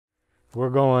we're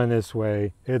going this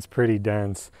way. It's pretty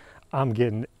dense. I'm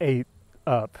getting ate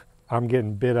up. I'm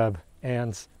getting bit up,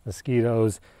 ants,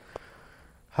 mosquitoes.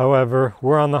 However,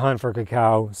 we're on the hunt for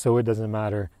cacao, so it doesn't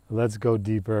matter. Let's go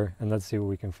deeper and let's see what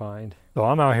we can find. So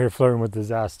I'm out here flirting with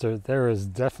disaster. There is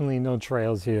definitely no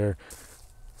trails here.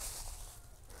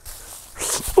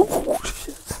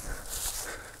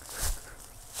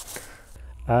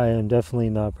 I am definitely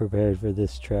not prepared for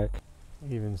this trek.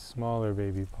 Even smaller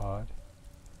baby pod.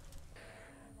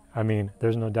 I mean,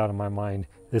 there's no doubt in my mind,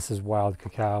 this is wild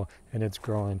cacao and it's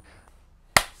growing.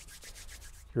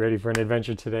 You ready for an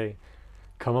adventure today?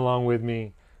 Come along with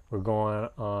me. We're going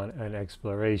on an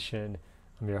exploration.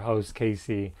 I'm your host,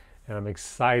 Casey, and I'm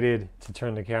excited to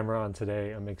turn the camera on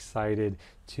today. I'm excited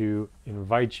to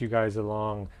invite you guys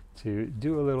along to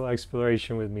do a little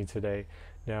exploration with me today.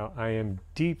 Now, I am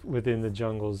deep within the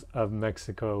jungles of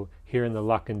Mexico, here in the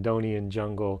Lacandonian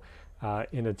jungle,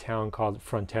 in a town called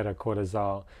Frontera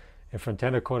Corozal. And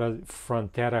Frontera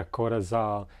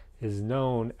Corozal is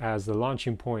known as the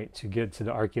launching point to get to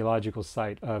the archaeological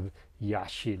site of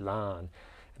Yaxchilan.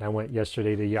 And I went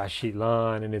yesterday to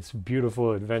Yaxchilan, and it's a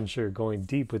beautiful adventure going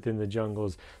deep within the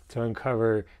jungles to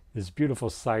uncover this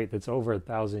beautiful site that's over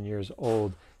 1,000 years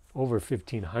old, over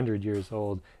 1,500 years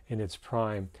old in its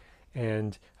prime.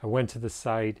 And I went to the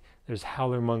site. There's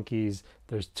howler monkeys,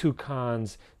 there's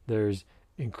toucans, there's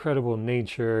incredible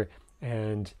nature,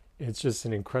 and it's just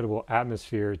an incredible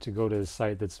atmosphere to go to the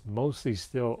site that's mostly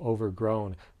still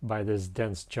overgrown by this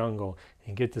dense jungle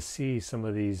and get to see some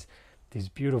of these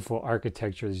beautiful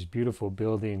architecture, these beautiful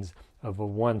buildings of a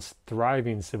once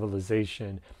thriving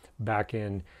civilization back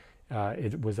in,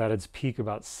 it was at its peak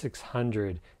about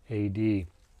 600 AD.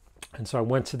 And so I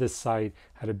went to this site,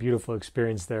 had a beautiful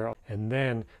experience there. And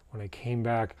then when I came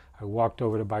back, I walked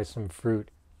over to buy some fruit.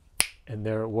 And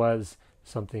there it was.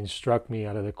 Something struck me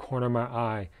out of the corner of my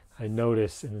eye. I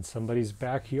noticed in somebody's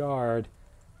backyard,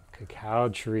 a cacao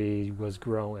tree was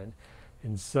growing.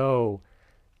 And so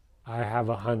I have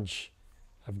a hunch.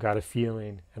 I've got a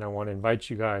feeling. And I want to invite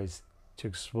you guys to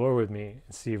explore with me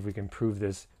and see if we can prove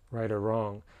this right or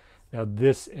wrong. Now,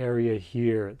 this area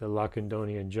here, the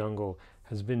Lacandonian jungle,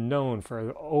 has been known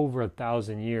for over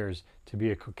 1,000 years to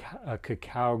be a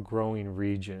cacao growing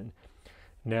region.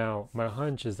 Now, my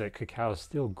hunch is that cacao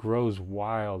still grows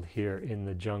wild here in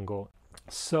the jungle.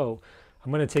 So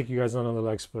I'm going to take you guys on a little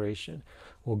exploration.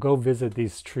 We'll go visit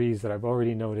these trees that I've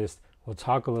already noticed. We'll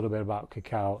talk a little bit about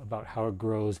cacao, about how it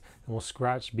grows, and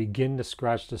we'll begin to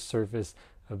scratch the surface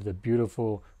of the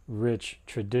beautiful, rich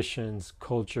traditions,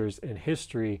 cultures, and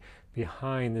history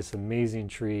behind this amazing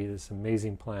tree, this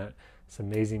amazing plant, this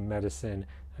amazing medicine.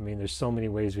 I mean, there's so many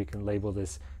ways we can label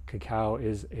this. Cacao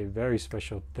is a very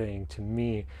special thing to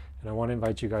me, and I want to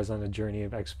invite you guys on a journey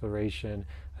of exploration,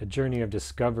 a journey of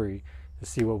discovery to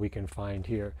see what we can find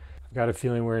here. I've got a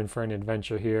feeling we're in for an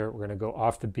adventure here. We're going to go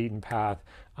off the beaten path.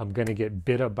 I'm going to get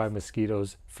bit up by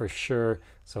mosquitoes for sure,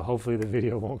 so hopefully the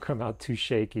video won't come out too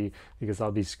shaky because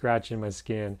I'll be scratching my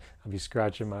skin, I'll be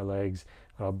scratching my legs.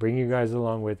 I'll bring you guys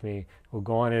along with me. We'll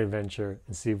go on an adventure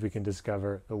and see if we can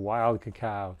discover the wild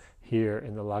cacao here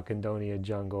in the Lacandonia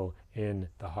jungle in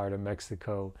the heart of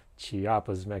Mexico,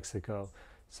 Chiapas, Mexico.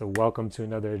 So welcome to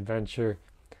another adventure.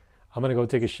 I'm gonna go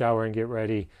take a shower and get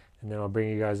ready, and then I'll bring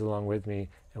you guys along with me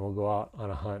and we'll go out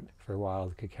on a hunt for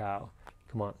wild cacao.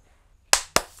 Come on.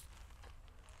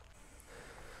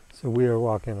 So we are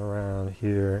walking around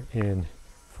here in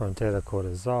Frontera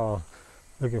Corozal,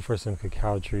 looking for some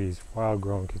cacao trees,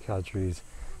 wild-grown cacao trees.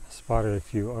 I spotted a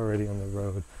few already on the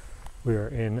road. We are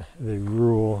in the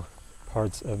rural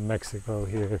parts of Mexico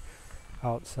here,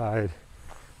 outside,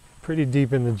 pretty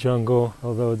deep in the jungle,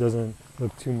 although it doesn't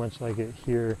look too much like it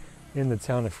here in the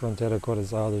town of Frontera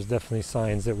Corozal. There's definitely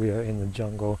signs that we are in the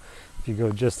jungle. If you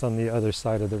go just on the other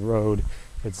side of the road,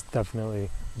 it's definitely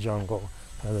jungle.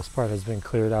 Now, this part has been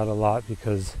cleared out a lot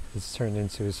because it's turned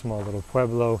into a small little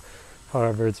pueblo.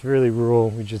 However, it's really rural.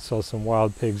 We just saw some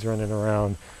wild pigs running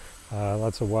around,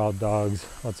 lots of wild dogs,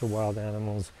 lots of wild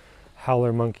animals,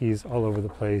 howler monkeys all over the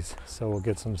place. So we'll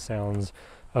get some sounds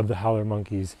of the howler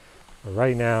monkeys. But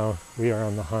right now, we are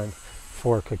on the hunt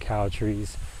for cacao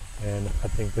trees, and I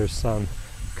think there's some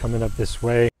coming up this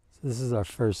way. So this is our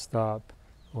first stop.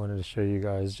 I wanted to show you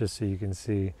guys just so you can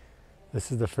see.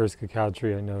 This is the first cacao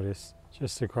tree I noticed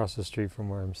just across the street from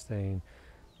where I'm staying.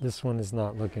 This one is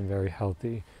not looking very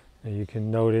healthy. And you can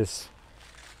notice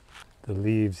the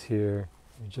leaves here.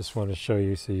 I just want to show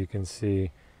you so you can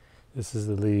see. This is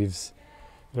the leaves.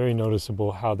 Very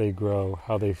noticeable how they grow,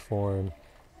 how they form,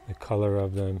 the color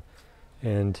of them.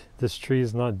 And this tree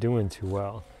is not doing too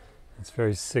well. It's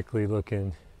very sickly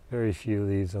looking. Very few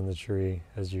leaves on the tree,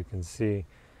 as you can see.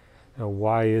 Now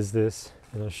why is this?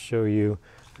 And I'll show you.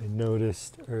 I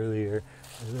noticed earlier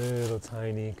a little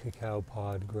tiny cacao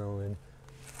pod growing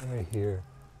right here.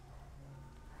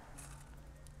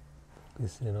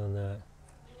 Focus in on that.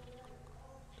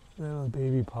 Little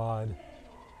baby pod.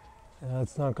 Now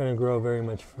it's not going to grow very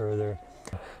much further.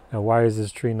 Now why is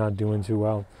this tree not doing too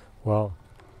well? Well,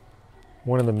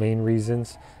 one of the main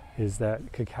reasons is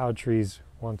that cacao trees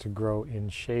want to grow in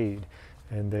shade,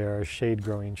 and they are a shade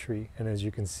growing tree. And as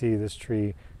you can see, this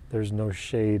tree, there's no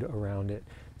shade around it.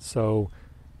 So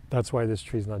that's why this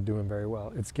tree is not doing very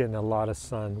well. It's getting a lot of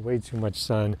sun, way too much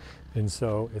sun, and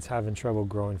so it's having trouble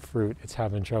growing fruit. It's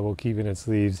having trouble keeping its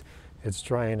leaves. It's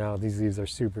drying out. These leaves are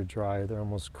super dry. They're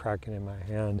almost cracking in my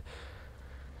hand.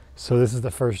 So this is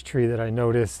the first tree that I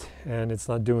noticed, and it's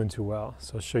not doing too well.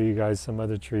 So I'll show you guys some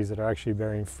other trees that are actually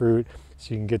bearing fruit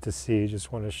so you can get to see.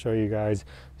 Just want to show you guys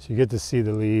so you get to see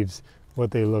the leaves,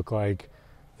 what they look like,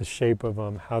 the shape of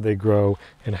them, how they grow,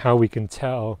 and how we can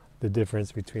tell the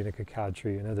difference between a cacao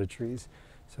tree and other trees.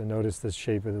 So notice the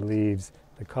shape of the leaves,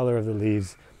 the color of the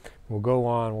leaves. We'll go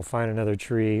on, we'll find another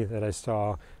tree that I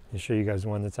saw and show you guys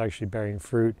one that's actually bearing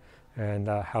fruit and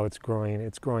how it's growing.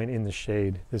 It's growing in the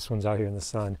shade. This one's out here in the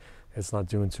sun. It's not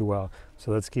doing too well.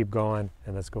 So let's keep going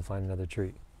and let's go find another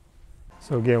tree.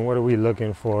 So again, what are we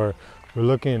looking for? We're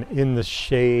looking in the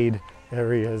shade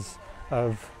areas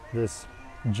of this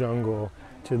jungle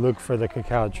to look for the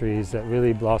cacao trees that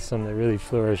really blossom, that really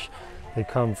flourish. They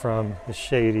come from the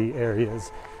shady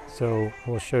areas. So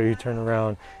we'll show you, turn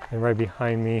around, and right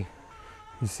behind me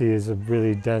you see is a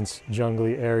really dense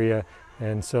jungly area.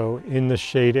 And so in the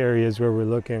shade areas where we're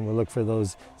looking, we'll look for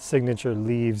those signature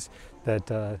leaves that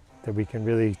that we can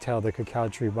really tell the cacao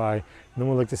tree by. And then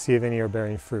we'll look to see if any are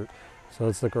bearing fruit. So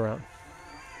let's look around.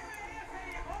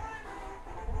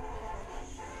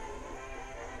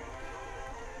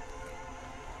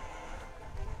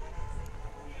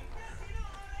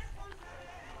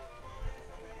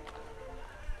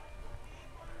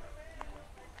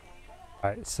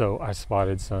 Alright, so I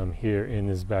spotted some here in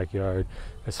this backyard.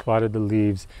 I spotted the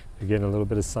leaves. They're getting a little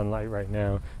bit of sunlight right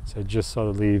now. So I just saw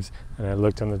the leaves and I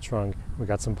looked on the trunk. We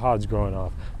got some pods growing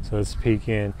off. So let's peek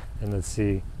in and let's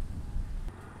see.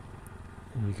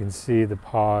 And you can see the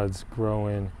pods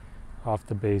growing off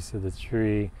the base of the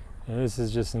tree. And this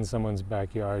is just in someone's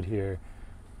backyard here.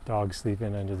 Dog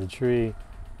sleeping under the tree.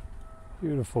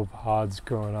 Beautiful pods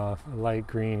growing off, a light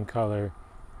green color.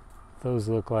 Those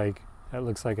look like, that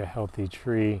looks like a healthy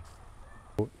tree.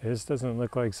 This doesn't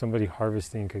look like somebody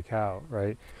harvesting cacao,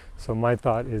 right? So my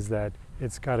thought is that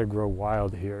it's got to grow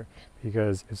wild here,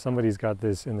 because if somebody's got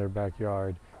this in their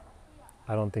backyard,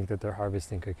 I don't think that they're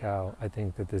harvesting cacao. I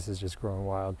think that this is just growing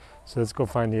wild. So let's go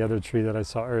find the other tree that I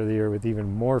saw earlier with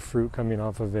even more fruit coming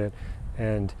off of it,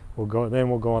 and we'll go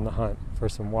on the hunt for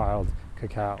some wild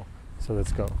cacao. So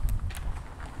let's go.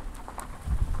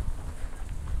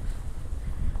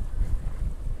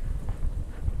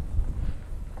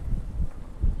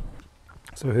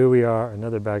 So here we are,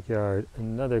 another backyard,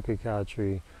 another cacao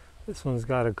tree. This one's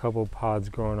got a couple pods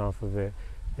growing off of it.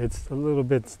 It's a little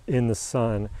bit in the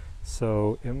sun,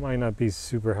 so it might not be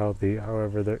super healthy.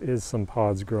 However, there is some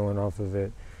pods growing off of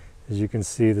it. As you can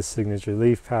see, the signature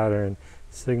leaf pattern,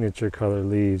 signature color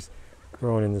leaves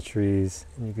growing in the trees.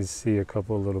 And you can see a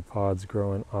couple of little pods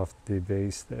growing off the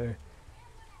base there.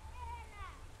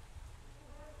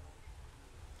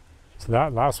 So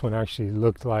that last one actually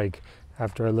looked like,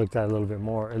 after I looked at it a little bit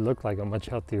more, it looked like a much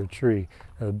healthier tree.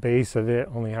 The base of it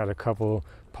only had a couple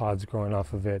pods growing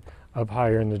off of it. Up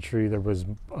higher in the tree, there was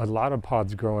a lot of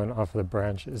pods growing off of the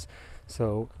branches.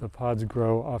 So the pods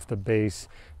grow off the base.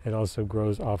 It also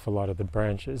grows off a lot of the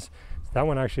branches. So that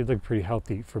one actually looked pretty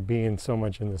healthy for being so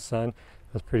much in the sun.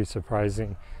 That's pretty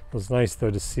surprising. It was nice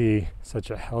though to see such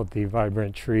a healthy,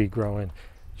 vibrant tree growing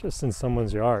just in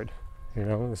someone's yard. You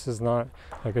know, this is not,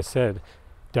 like I said,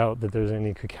 doubt that there's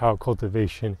any cacao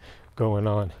cultivation going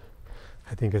on.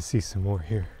 I think I see some more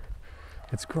here.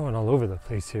 It's growing all over the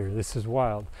place here. This is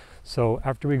wild. So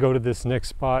after we go to this next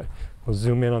spot, we'll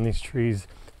zoom in on these trees.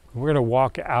 We're gonna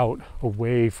walk out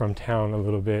away from town a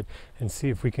little bit and see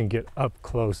if we can get up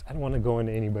close. I don't wanna go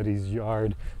into anybody's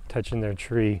yard, touching their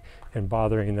tree and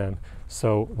bothering them.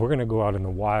 So we're gonna go out in the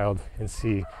wild and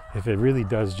see if it really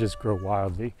does just grow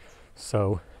wildly.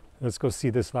 So let's go see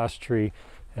this last tree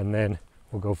and then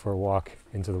we'll go for a walk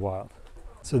into the wild.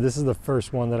 So this is the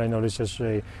first one that I noticed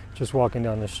yesterday, just walking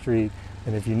down the street.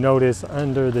 And if you notice,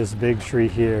 under this big tree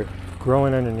here,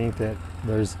 growing underneath it,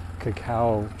 there's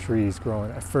cacao trees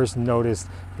growing. I first noticed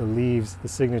the leaves, the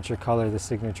signature color, the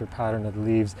signature pattern of the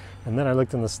leaves, and then I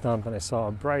looked in the stump and I saw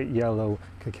a bright yellow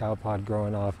cacao pod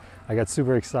growing off. I got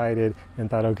super excited and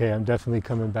thought, okay, I'm definitely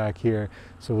coming back here.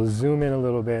 So we'll zoom in a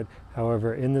little bit.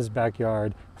 However, in this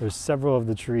backyard, there's several of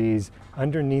the trees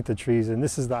underneath the trees, and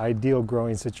this is the ideal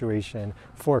growing situation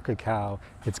for cacao.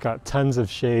 It's got tons of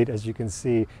shade, as you can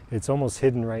see. It's almost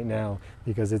hidden right now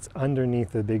because it's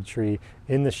underneath the big tree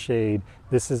in the shade.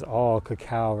 This is all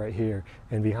cacao right here,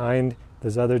 and behind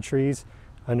there's other trees.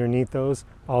 Underneath those,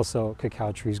 also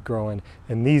cacao trees growing.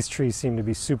 And these trees seem to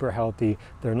be super healthy.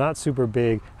 They're not super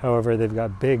big, however, they've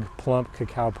got big, plump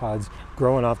cacao pods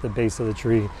growing off the base of the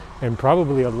tree, and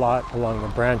probably a lot along the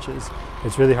branches.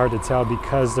 It's really hard to tell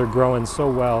because they're growing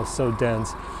so well, so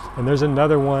dense. And there's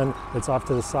another one that's off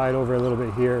to the side over a little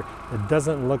bit here. It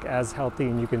doesn't look as healthy,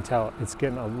 and you can tell it's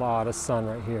getting a lot of sun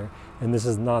right here. And this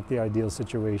is not the ideal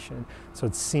situation. So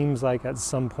it seems like at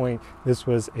some point this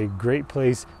was a great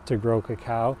place to grow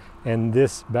cacao, and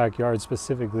this backyard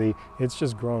specifically, it's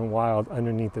just growing wild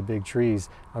underneath the big trees.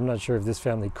 I'm not sure if this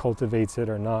family cultivates it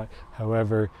or not.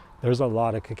 However, there's a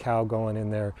lot of cacao going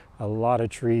in there, a lot of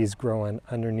trees growing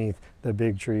underneath the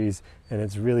big trees, and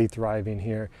it's really thriving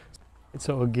here.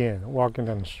 So again, walking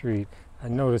down the street, I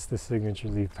noticed the signature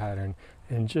leaf pattern,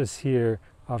 and just here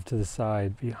off to the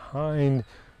side behind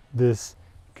this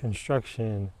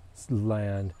construction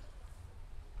land,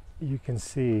 you can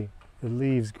see the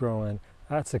leaves growing.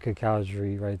 That's a cacao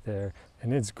tree right there,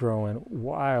 and it's growing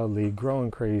wildly,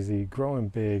 growing crazy, growing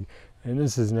big. And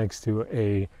this is next to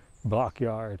a block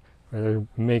yard where they're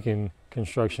making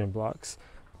construction blocks.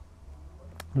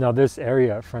 Now this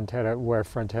area, Frontera, where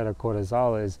Frontera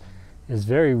Corozal is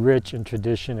very rich in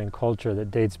tradition and culture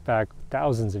that dates back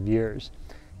thousands of years.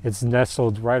 It's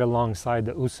nestled right alongside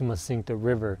the Usumacinta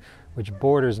River, which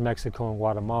borders Mexico and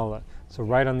Guatemala. So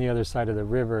right on the other side of the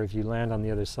river, if you land on the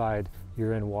other side,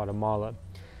 you're in Guatemala.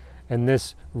 And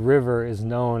this river is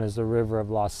known as the River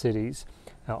of Lost Cities.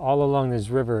 Now, all along this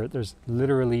river, there's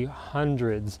literally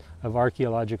hundreds of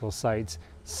archaeological sites.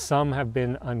 Some have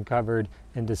been uncovered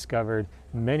and discovered,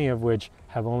 many of which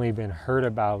have only been heard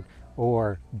about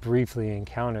or briefly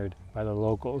encountered by the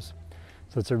locals.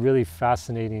 So it's a really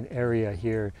fascinating area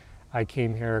here. I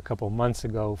came here a couple months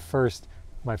ago,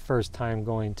 my first time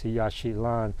going to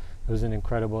Yaxchilán. It was an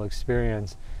incredible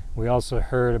experience. We also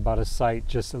heard about a site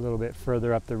just a little bit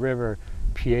further up the river,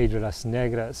 Piedras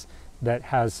Negras, that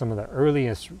has some of the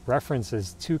earliest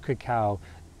references to cacao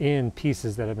in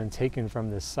pieces that have been taken from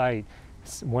this site.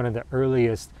 It's one of the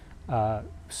earliest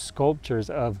sculptures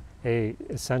of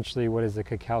essentially what is the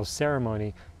cacao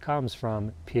ceremony comes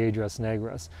from Piedras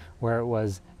Negras, where it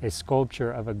was a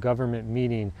sculpture of a government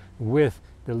meeting with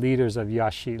the leaders of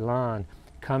Yaxchilán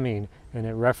coming, and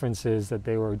it references that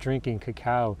they were drinking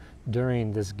cacao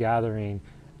during this gathering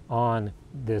on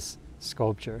this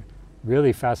sculpture.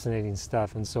 Really fascinating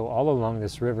stuff. And so all along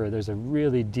this river, there's a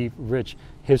really deep, rich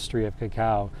history of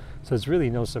cacao. So it's really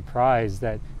no surprise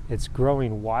that it's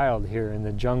growing wild here in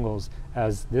the jungles,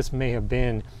 as this may have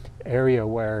been area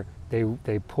where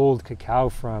they pulled cacao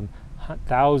from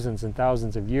thousands and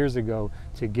thousands of years ago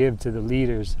to give to the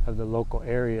leaders of the local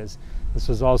areas. This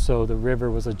was also, the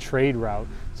river was a trade route,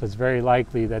 so it's very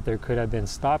likely that there could have been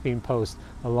stopping posts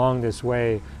along this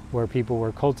way where people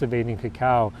were cultivating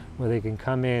cacao, where they can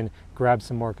come in, grab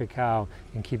some more cacao,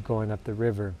 and keep going up the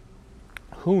river.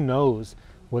 Who knows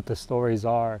what the stories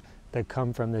are that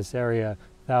come from this area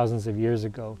thousands of years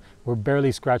ago? We're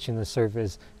barely scratching the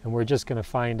surface, and we're just going to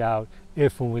find out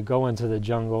if, when we go into the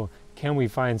jungle, can we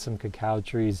find some cacao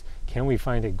trees? Can we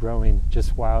find it growing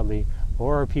just wildly?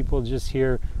 Or are people just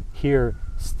here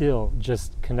still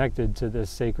just connected to this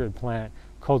sacred plant,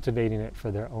 cultivating it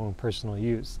for their own personal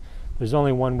use? There's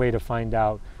only one way to find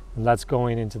out, and that's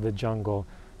going into the jungle.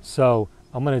 So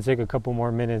I'm going to take a couple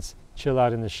more minutes, chill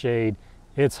out in the shade.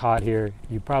 It's hot here.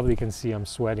 You probably can see I'm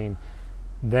sweating.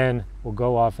 Then we'll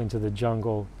go off into the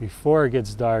jungle before it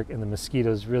gets dark and the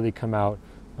mosquitoes really come out.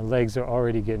 My legs are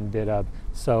already getting bit up,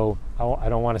 so I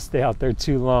don't want to stay out there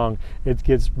too long. It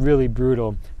gets really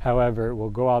brutal. However, we'll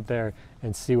go out there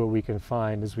and see what we can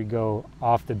find as we go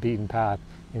off the beaten path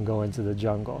and go into the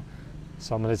jungle.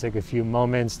 So I'm going to take a few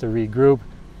moments to regroup,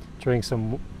 drink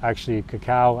some, actually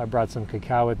cacao. I brought some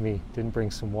cacao with me, didn't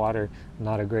bring some water.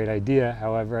 Not a great idea.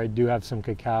 However, I do have some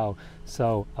cacao,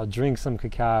 so I'll drink some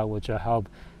cacao, which will help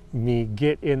me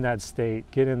get in that state,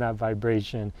 get in that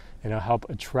vibration, and it'll help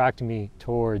attract me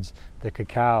towards the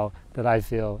cacao that I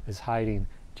feel is hiding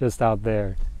just out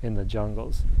there in the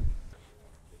jungles.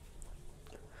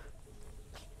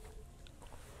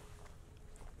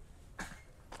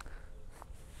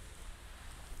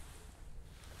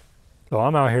 So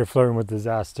I'm out here flirting with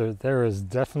disaster. There is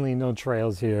definitely no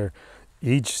trails here.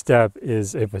 Each step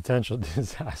is a potential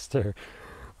disaster.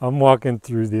 I'm walking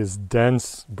through this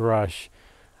dense brush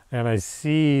and I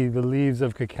see the leaves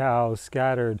of cacao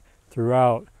scattered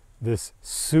throughout this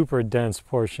super dense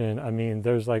portion. I mean,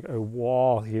 there's like a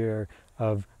wall here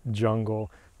of jungle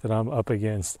that I'm up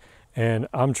against. And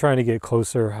I'm trying to get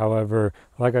closer. However,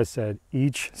 like I said,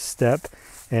 each step,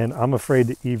 and I'm afraid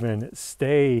to even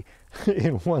stay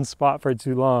in one spot for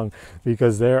too long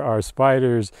because there are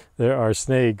spiders, there are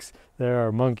snakes, there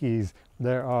are monkeys,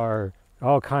 there are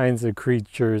all kinds of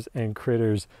creatures and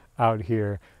critters out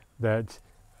here that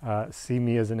see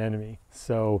me as an enemy.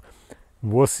 So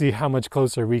we'll see how much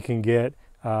closer we can get.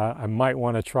 I might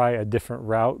want to try a different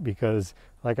route because,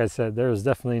 like I said, there is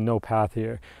definitely no path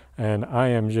here. And I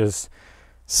am just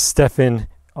stepping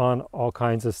on all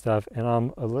kinds of stuff. And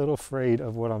I'm a little afraid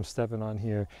of what I'm stepping on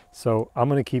here. So I'm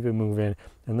going to keep it moving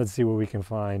and let's see what we can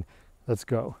find. Let's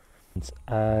go.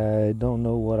 I don't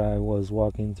know what I was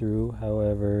walking through.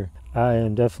 However, I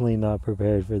am definitely not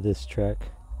prepared for this trek.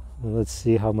 Let's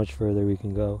see how much further we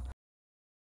can go.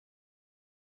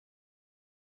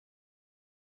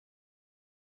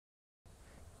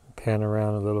 Pan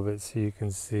around a little bit so you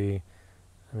can see.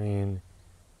 I mean,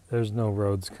 there's no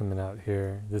roads coming out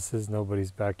here. This is nobody's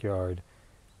backyard.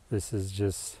 This is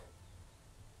just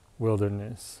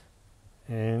wilderness.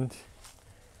 And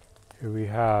here we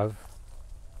have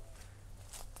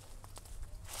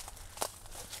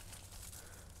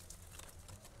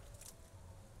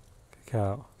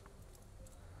cacao.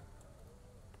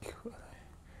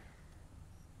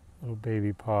 Little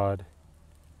baby pod.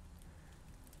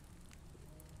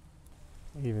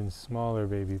 Even smaller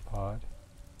baby pod.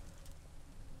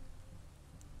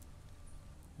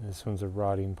 This one's a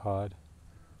rotting pod.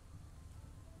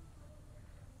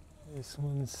 This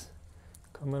one's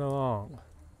coming along.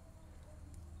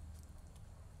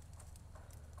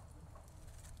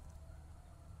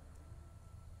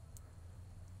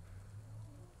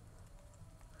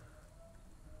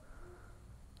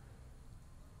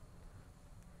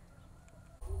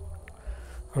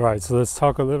 All right, so let's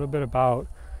talk a little bit about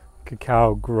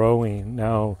cacao growing.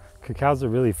 Now, cacao is a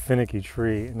really finicky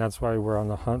tree, and that's why we're on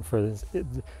the hunt for this.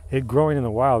 It growing in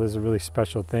the wild is a really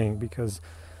special thing because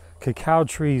cacao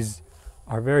trees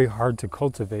are very hard to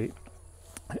cultivate,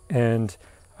 and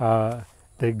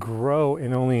they grow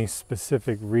in only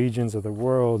specific regions of the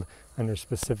world under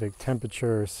specific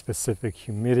temperature, specific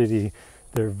humidity.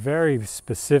 They're very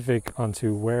specific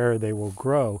onto where they will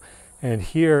grow. And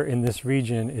here in this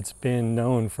region, it's been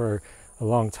known for a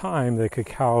long time that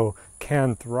cacao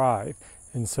can thrive.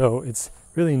 And so it's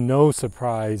really no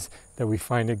surprise that we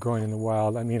find it growing in the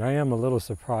wild. I mean, I am a little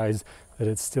surprised that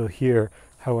it's still here.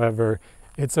 However,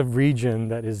 it's a region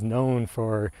that is known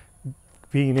for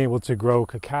being able to grow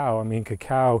cacao. I mean,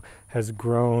 cacao has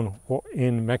grown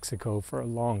in Mexico for a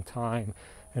long time.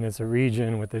 And it's a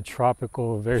region with a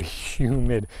tropical, very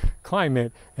humid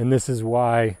climate. And this is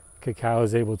why cacao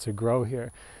is able to grow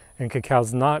here. And cacao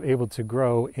is not able to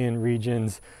grow in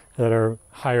regions that are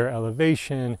higher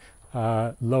elevation,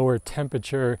 lower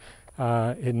temperature.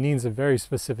 It needs a very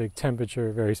specific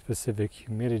temperature, very specific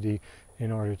humidity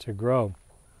in order to grow.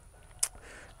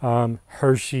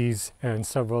 Hershey's and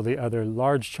several of the other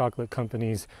large chocolate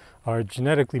companies are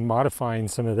genetically modifying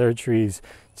some of their trees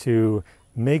to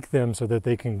make them so that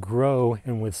they can grow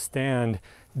and withstand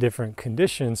different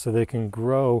conditions, so they can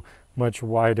grow much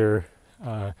wider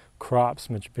crops,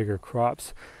 much bigger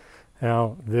crops.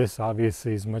 Now, this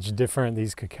obviously is much different.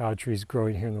 These cacao trees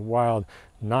growing here in the wild,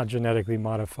 not genetically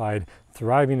modified,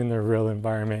 thriving in their real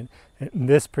environment. And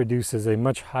this produces a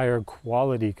much higher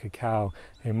quality cacao,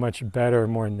 a much better,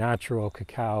 more natural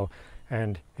cacao.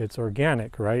 And it's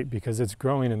organic, right? Because it's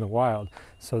growing in the wild.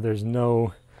 So there's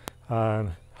no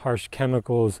harsh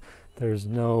chemicals, there's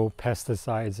no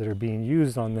pesticides that are being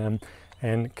used on them.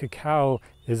 And cacao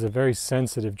is a very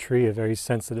sensitive tree, a very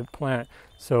sensitive plant.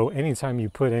 So anytime you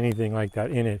put anything like that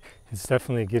in it, it's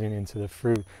definitely getting into the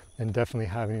fruit and definitely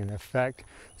having an effect.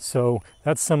 So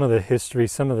that's some of the history,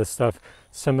 some of the stuff,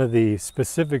 some of the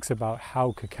specifics about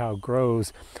how cacao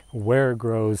grows, where it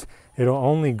grows. It'll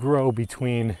only grow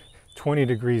between 20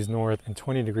 degrees north and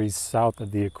 20 degrees south of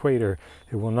the equator.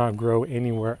 It will not grow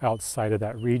anywhere outside of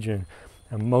that region.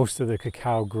 And most of the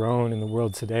cacao grown in the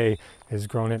world today is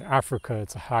grown in Africa.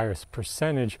 It's the highest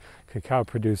percentage cacao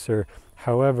producer.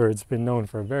 However, it's been known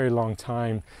for a very long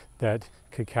time that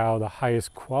cacao, the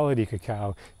highest quality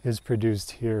cacao, is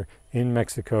produced here in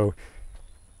Mexico,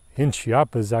 in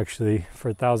Chiapas actually,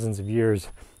 for thousands of years.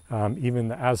 Even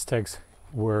the Aztecs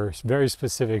were very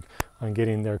specific on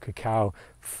getting their cacao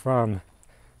from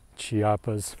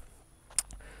Chiapas.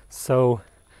 So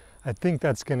I think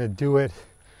that's going to do it.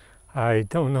 I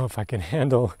don't know if I can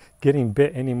handle getting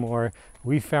bit anymore.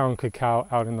 We found cacao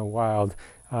out in the wild.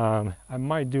 I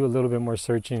might do a little bit more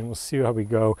searching. We'll see how we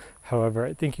go. However,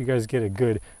 I think you guys get a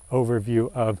good overview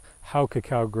of how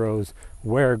cacao grows,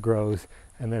 where it grows,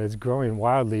 and that it's growing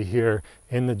wildly here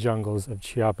in the jungles of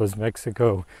Chiapas,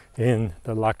 Mexico, in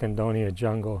the Lacandonia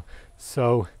jungle.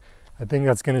 So I think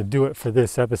that's going to do it for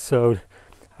this episode.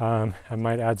 I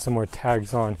might add some more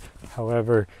tags on.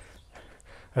 However,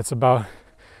 that's about,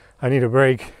 I need a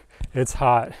break. It's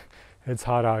hot. It's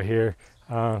hot out here.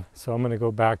 So I'm going to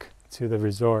go back to the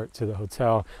resort, to the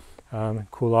hotel,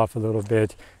 cool off a little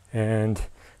bit, and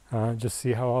just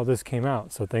see how all this came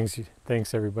out. So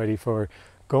thanks everybody for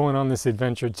going on this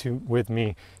adventure with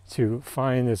me to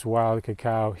find this wild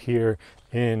cacao here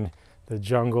in the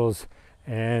jungles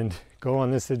and go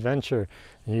on this adventure.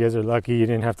 And you guys are lucky you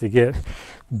didn't have to get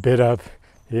bit up.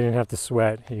 You didn't have to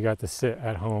sweat. You got to sit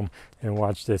at home and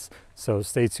watch this. So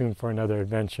stay tuned for another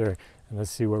adventure, and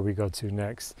let's see where we go to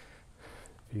next.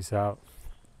 Peace out.